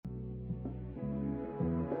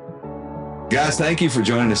Guys, thank you for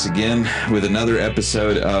joining us again with another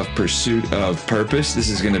episode of Pursuit of Purpose. This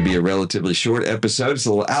is going to be a relatively short episode. It's a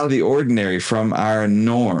little out of the ordinary from our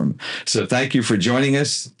norm. So thank you for joining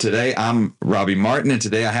us today. I'm Robbie Martin, and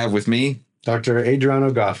today I have with me Dr.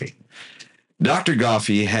 Adriano Goffi. Dr.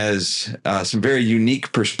 Goffi has some very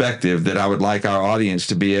unique perspective that I would like our audience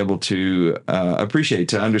to be able to appreciate,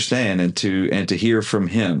 to understand, and to hear from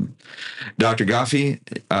him. Dr. Goffi,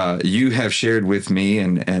 you have shared with me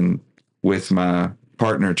and with my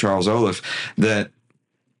partner, Charles Olaf, that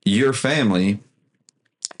your family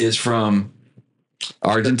is from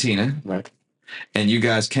Argentina. Right. And you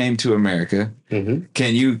guys came to America. Mm-hmm.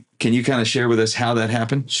 Can you kind of share with us how that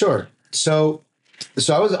happened? Sure. So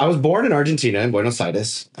I was born in Argentina, in Buenos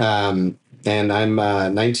Aires, and I'm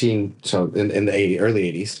 19, so in the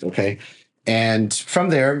early 80s, okay? And from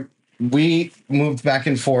there, we moved back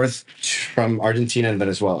and forth from Argentina and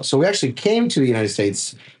Venezuela. So we actually came to the United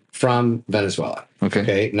States from Venezuela,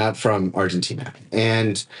 okay? Not from Argentina.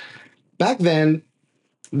 And back then,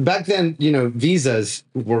 visas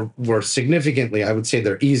were significantly, I would say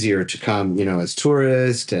they're easier to come, as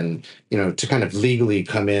tourists and, to kind of legally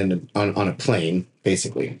come in on a plane,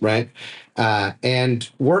 basically, right? And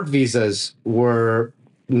work visas were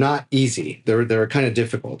not easy. They were kind of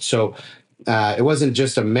difficult. So it wasn't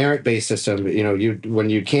just a merit-based system. When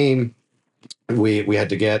you came, we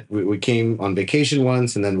came on vacation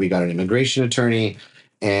once, and then we got an immigration attorney.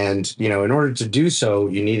 And, in order to do so,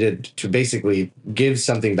 you needed to basically give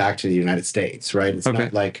something back to the United States, right? It's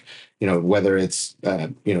not like, whether it's, you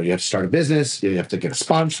have to start a business, you have to get a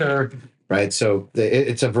sponsor, right? So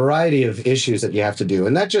it's a variety of issues that you have to do.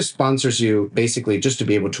 And that just sponsors you basically just to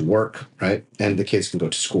be able to work, right? And the kids can go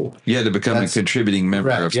to school. Yeah, to become a contributing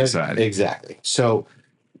member of society. Exactly. So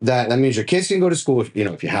that means your kids can go to school if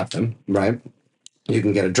you have them, right? You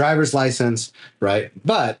can get a driver's license, right?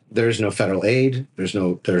 But there's no federal aid. There's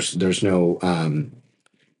no,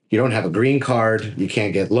 you don't have a green card. You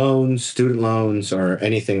can't get loans, student loans, or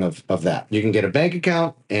anything of that. You can get a bank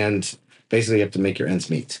account, and basically you have to make your ends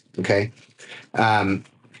meet, okay?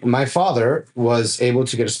 My father was able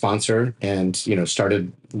to get a sponsor and,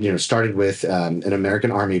 started with an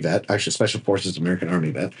American Army vet, actually Special Forces American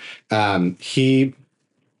Army vet. He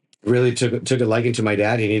really took a liking to my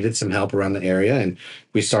dad. He needed some help around the area, and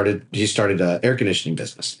he started an air conditioning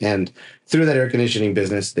business. And through that air conditioning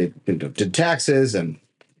business, they did taxes. And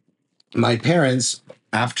my parents,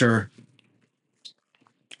 after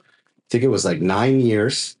I think it was like 9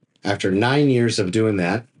 years, after 9 years of doing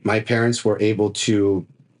that, my parents were able to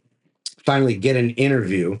finally get an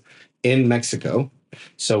interview in Mexico.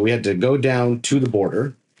 So we had to go down to the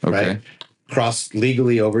border, right? Cross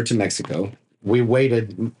legally over to Mexico. We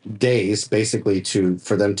waited days basically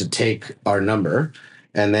for them to take our number,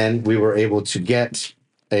 and then we were able to get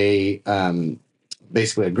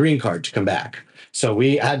basically a green card to come back. So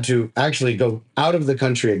we had to actually go out of the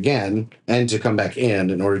country again and to come back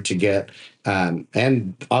in order to get,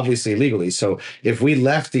 and obviously legally. So if we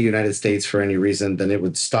left the United States for any reason, then it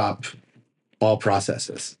would stop all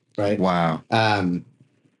processes, right? Wow. And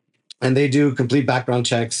they do complete background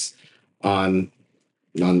checks on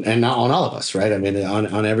all of us, right? I mean,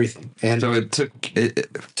 on everything. And so it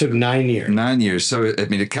took 9 years. 9 years. So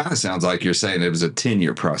it kind of sounds like you're saying it was a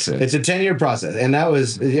 10-year process. It's a 10-year process, and that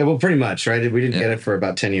was pretty much, right? We didn't get it for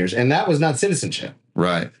about 10 years, and that was not citizenship.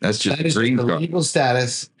 Right. That's just that is green just card. Legal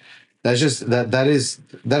status. That's just that is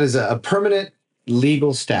a permanent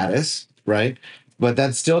legal status, right? But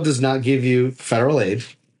that still does not give you federal aid.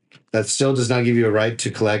 That still does not give you a right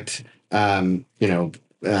to collect,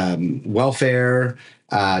 welfare.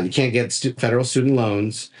 You can't get federal student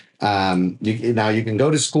loans. Now you can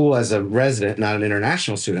go to school as a resident, not an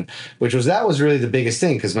international student, that was really the biggest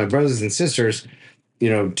thing, because my brothers and sisters,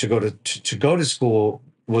 to go to school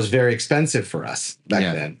was very expensive for us back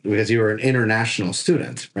then, because you were an international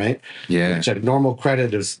student, right? Yeah. Which at normal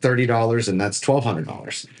credit is $30, and that's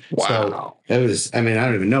 $1,200. Wow. So it was, I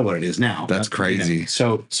don't even know what it is now. That's crazy.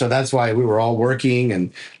 So that's why we were all working,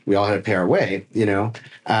 and we all had to pay our way,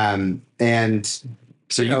 and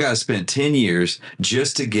so you guys spent 10 years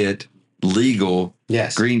just to get legal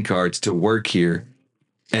green cards to work here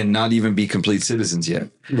and not even be complete citizens yet.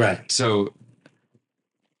 Right. So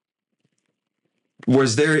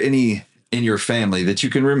was there any in your family that you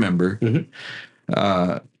can remember?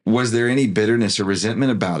 Mm-hmm. Was there any bitterness or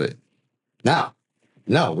resentment about it? No,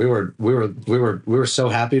 we were so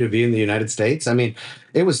happy to be in the United States.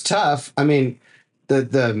 It was tough.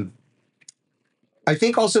 I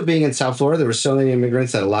think also being in South Florida, there were so many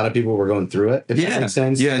immigrants that a lot of people were going through it. If that makes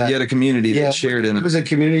sense. Yeah, you had a community that shared in it. It was a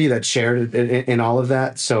community that shared in all of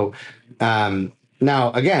that. So,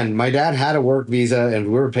 Now, again, my dad had a work visa, and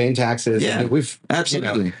we were paying taxes. Yeah, and we've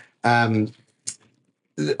absolutely.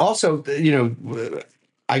 Also,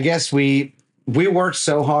 I guess we worked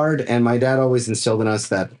so hard, and my dad always instilled in us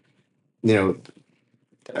that, you know,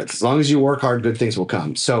 as long as you work hard, good things will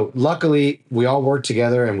come. So luckily, we all worked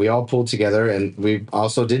together and we all pulled together, and we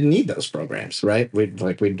also didn't need those programs, right?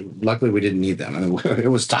 Luckily we didn't need them. I mean,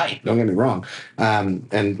 it was tight. Don't get me wrong, and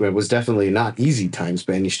it was definitely not easy times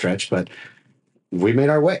by any stretch, but we made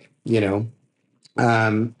our way.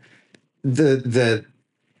 The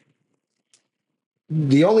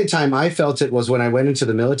the only time I felt it was when I went into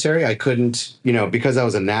the military. I couldn't, because I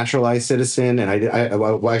was a naturalized citizen, and I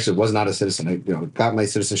actually was not a citizen. I, got my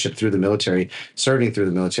citizenship through the military, serving through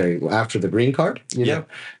the military after the green card.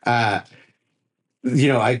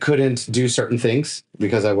 I couldn't do certain things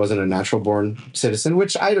because I wasn't a natural born citizen,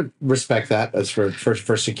 which I respect that as for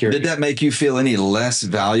security. Did that make you feel any less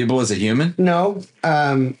valuable as a human? No.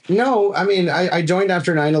 No. I mean, I joined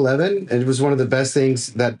after 9/11, and it was one of the best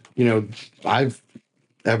things that, I've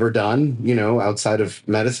ever done, outside of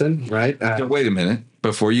medicine, right? So wait a minute,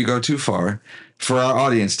 before you go too far, for our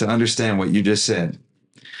audience to understand what you just said.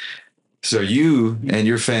 So you and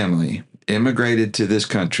your family immigrated to this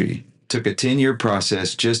country, took a 10-year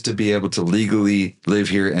process just to be able to legally live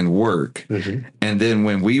here and work. Mm-hmm. And then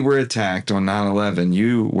when we were attacked on 9/11,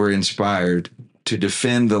 you were inspired to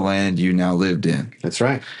defend the land you now lived in. That's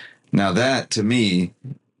right. Now that, to me,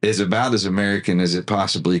 is about as American as it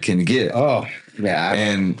possibly can get. Oh, yeah.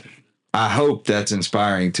 And I hope that's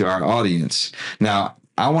inspiring to our audience. Now,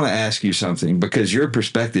 I want to ask you something, because your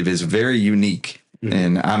perspective is very unique. Mm-hmm.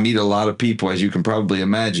 And I meet a lot of people, as you can probably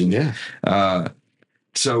imagine. Yeah.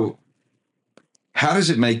 So how does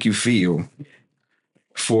it make you feel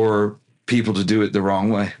for people to do it the wrong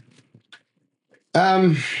way?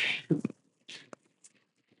 Or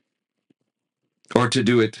to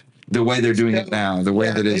do it the way they're doing it now, the way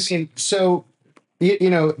that is. I mean, so,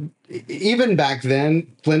 even back then,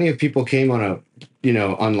 plenty of people came on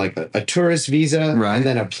on like a tourist visa, right, and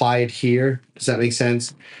then applied here. Does that make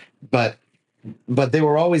sense? But they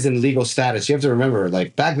were always in legal status. You have to remember,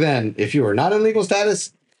 like back then, if you were not in legal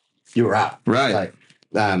status, you were out. Right. Like,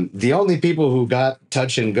 the only people who got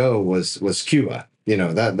touch and go was Cuba.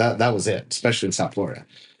 That was it, especially in South Florida.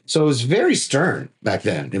 So it was very stern back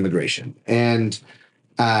then, immigration. And,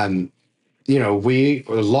 we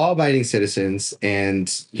were law-abiding citizens. And,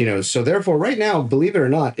 so therefore right now, believe it or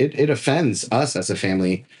not, it offends us as a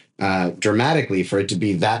family dramatically for it to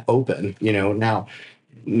be that open.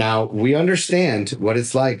 Now we understand what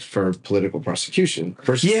it's like for political prosecution.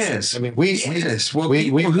 Yes. I mean, we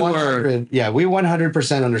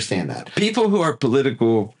 100% understand that. People who are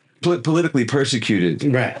politically persecuted,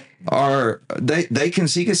 right, they can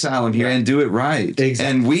seek asylum here, right, and do it right. Exactly.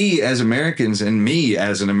 And we as Americans, and me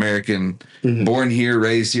as an American, mm-hmm, born here,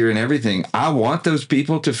 raised here, and everything, I want those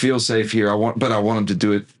people to feel safe here. But I want them to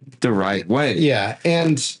do it the right way. Yeah,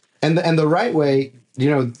 and the right way.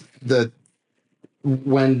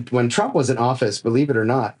 When Trump was in office, believe it or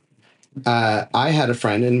not, I had a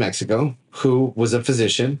friend in Mexico who was a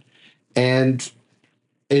physician, and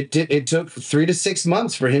it took 3 to 6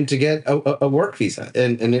 months for him to get a work visa,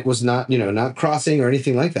 and it was not not crossing or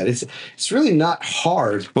anything like that. It's really not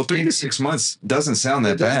hard. Well, 3 to 6 months doesn't sound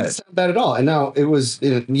that bad. Doesn't sound bad at all. And now it was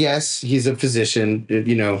yes, he's a physician.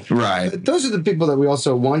 Right. Those are the people that we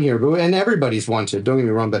also want here, and everybody's wanted. Don't get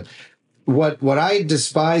me wrong, but what I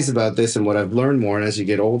despise about this, and what I've learned more, and as you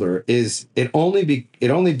get older, is it only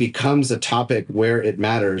becomes a topic where it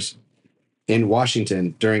matters in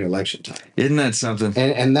Washington during election time. Isn't that something?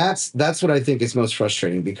 And that's what I think is most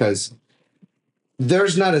frustrating, because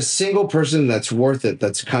there's not a single person that's worth it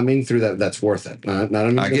that's coming through that's worth it. I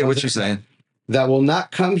get what you're saying. That will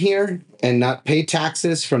not come here and not pay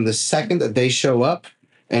taxes from the second that they show up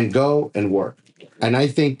and go and work. And I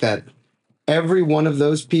think that every one of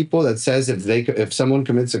those people that says if someone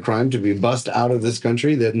commits a crime to be bussed out of this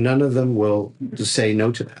country, that none of them will say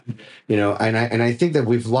no to that. And I think that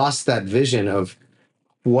we've lost that vision of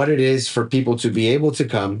what it is for people to be able to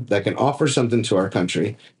come that can offer something to our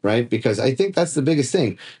country, right? Because I think that's the biggest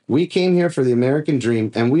thing. We came here for the American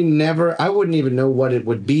dream, and I wouldn't even know what it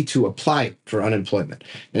would be to apply for unemployment.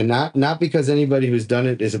 And not because anybody who's done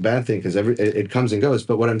it is a bad thing, because it comes and goes.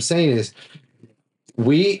 But what I'm saying is,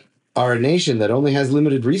 we are a nation that only has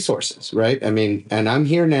limited resources, right? I mean, and I'm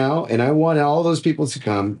here now, and I want all those people to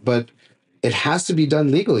come, but it has to be done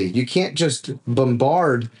legally. You can't just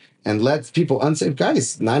bombard and let people unsafe.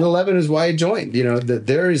 Guys, 9/11 is why I joined. That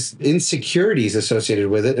there is insecurities associated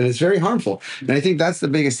with it, and it's very harmful. And I think that's the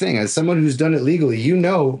biggest thing. As someone who's done it legally,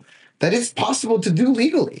 that it's possible to do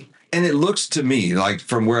legally. And it looks to me like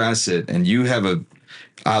from where I sit, and you have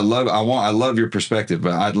I love your perspective,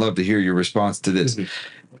 but I'd love to hear your response to this.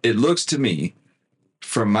 It looks to me,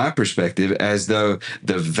 from my perspective, as though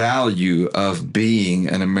the value of being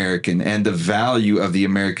an American and the value of the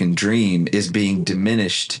American dream is being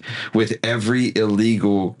diminished with every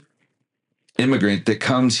illegal immigrant that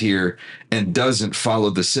comes here and doesn't follow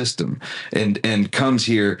the system and comes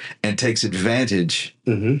here and takes advantage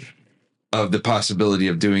of the possibility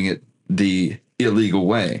of doing it the illegal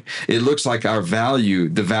way. It looks like our value,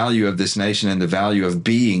 the value of this nation and the value of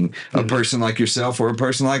being a person like yourself or a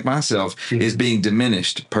person like myself is being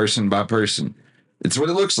diminished person by person. It's what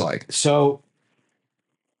it looks like. So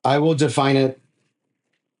I will define it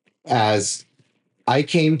as I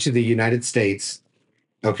came to the United States,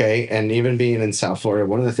 okay, and even being in South Florida,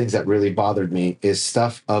 one of the things that really bothered me is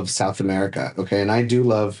stuff of South America, okay, and I do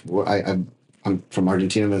love, I'm from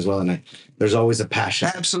Argentina as well, and there's always a passion.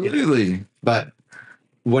 Absolutely. But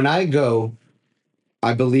when I go,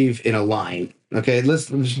 I believe in a line. Okay, let's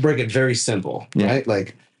break it very simple, right?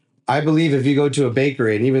 Like, I believe if you go to a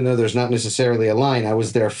bakery, and even though there's not necessarily a line, I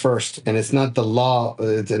was there first, and it's not the law.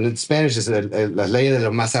 And in Spanish, it's la ley de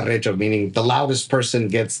lo más arrecho, meaning the loudest person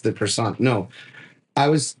gets the croissant. No,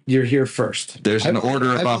 you're here first. There's an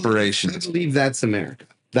order of operations. I believe that's America.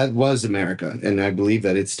 That was America, and I believe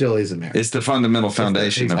that it still is America. It's the fundamental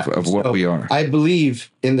foundation of what we are. I believe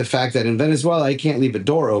in the fact that in Venezuela, I can't leave a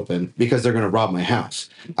door open because they're going to rob my house.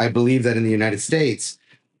 I believe that in the United States,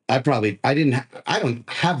 I don't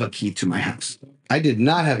have a key to my house. I did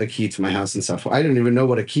not have a key to my house in South Florida. I didn't even know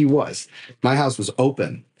what a key was. My house was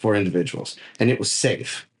open for individuals, and it was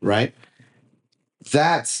safe, right?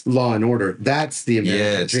 That's law and order. That's the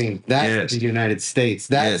American dream. That's the United States.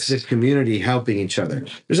 That's the community helping each other.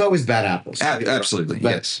 There's always bad apples. Absolutely.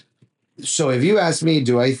 Yes. So if you ask me,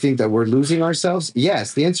 do I think that we're losing ourselves?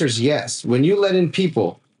 Yes. The answer is yes. When you let in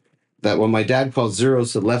people that what my dad called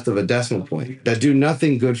zeros to the left of a decimal point that do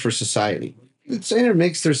nothing good for society, it's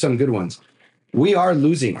intermixed. There's some good ones. We are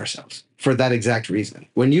losing ourselves for that exact reason.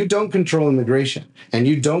 When you don't control immigration and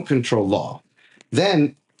you don't control law,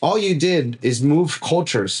 then all you did is move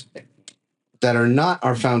cultures that are not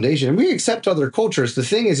our foundation. And we accept other cultures. The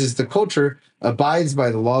thing is the culture abides by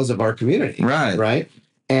the laws of our community. Right.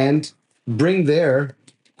 And bring their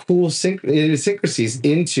cool idiosyncrasies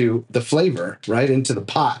into the flavor, right? Into the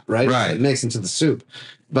pot, right? Mix into the soup.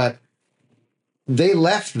 But they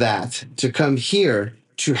left that to come here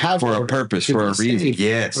to have for a purpose, for a reason.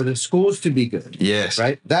 Yes. For the schools to be good. Yes.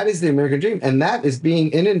 Right. That is the American dream. And that is being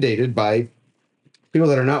inundated by people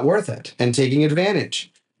that are not worth it and taking advantage,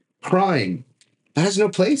 crime. That has no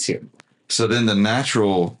place here. So then the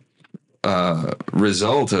natural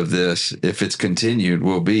result of this, if it's continued,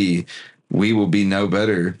 will be we will be no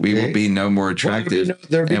better. We will be no more attractive.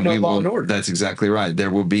 There will be no law and order. That's exactly right. There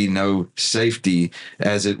will be no safety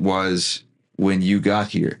as it was when you got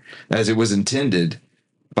here, as it was intended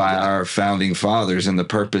by our founding fathers and the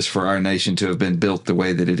purpose for our nation to have been built the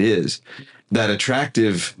way that it is. That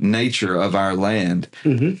attractive nature of our land,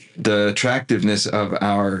 the attractiveness of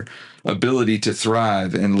our ability to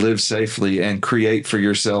thrive and live safely and create for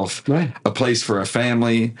yourself a place for a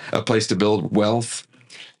family, a place to build wealth.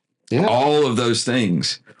 Yeah. All of those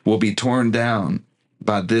things will be torn down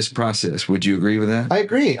by this process. Would you agree with that? I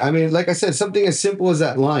agree. I mean, like I said, something as simple as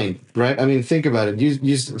that line, right? I mean, think about it.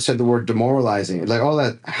 You said the word demoralizing, like all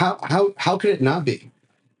that. How could it not be?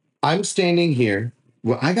 I'm standing here.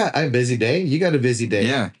 Well, I have a busy day. You got a busy day.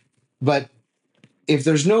 Yeah. But if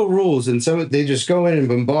there's no rules and they just go in and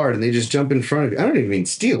bombard and they just jump in front of you, I don't even mean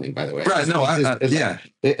stealing, by the way. Right. No,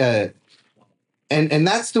 and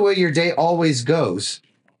that's the way your day always goes,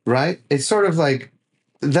 right? It's sort of like,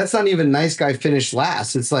 that's not even nice guy finished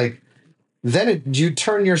last. It's like, then you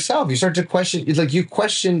turn yourself. You start to question. It's like you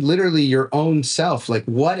question literally your own self. Like,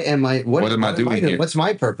 what am I doing here? What's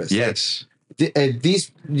my purpose? Yes.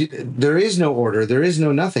 There is no order. There is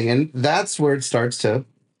no nothing. And that's where it starts to,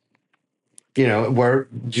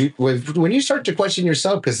 when you start to question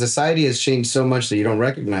yourself, because society has changed so much that you don't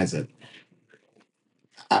recognize it.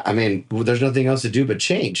 I mean, there's nothing else to do but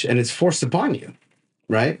change, and it's forced upon you,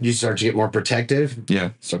 right? You start to get more protective.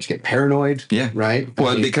 Yeah. Start to get paranoid. Yeah. Right.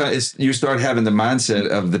 Well, because you start having the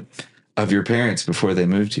mindset of your parents before they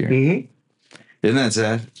moved here. Mm-hmm. Isn't that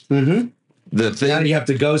sad? Mm-hmm. The thing, now you have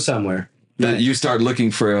to go somewhere. That you start looking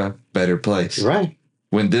for a better place. Right.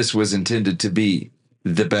 When this was intended to be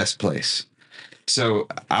the best place. So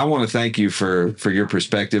I want to thank you for your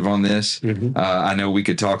perspective on this. I know we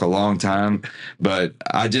could talk a long time, but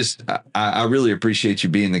I really appreciate you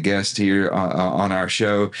being the guest here on our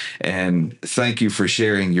show, and thank you for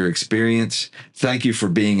sharing your experience. Thank you for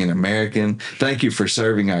being an American. Thank you for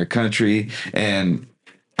serving our country, and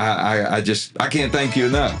I can't thank you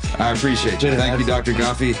enough. I appreciate you. Thank you, Dr.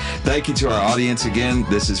 Goffi. Thank you to our audience again.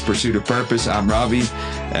 This is Pursuit of Purpose. I'm Robbie,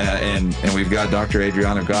 and we've got Dr.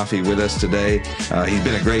 Adriano Goffi with us today. He's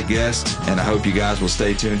been a great guest, and I hope you guys will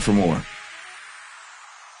stay tuned for more.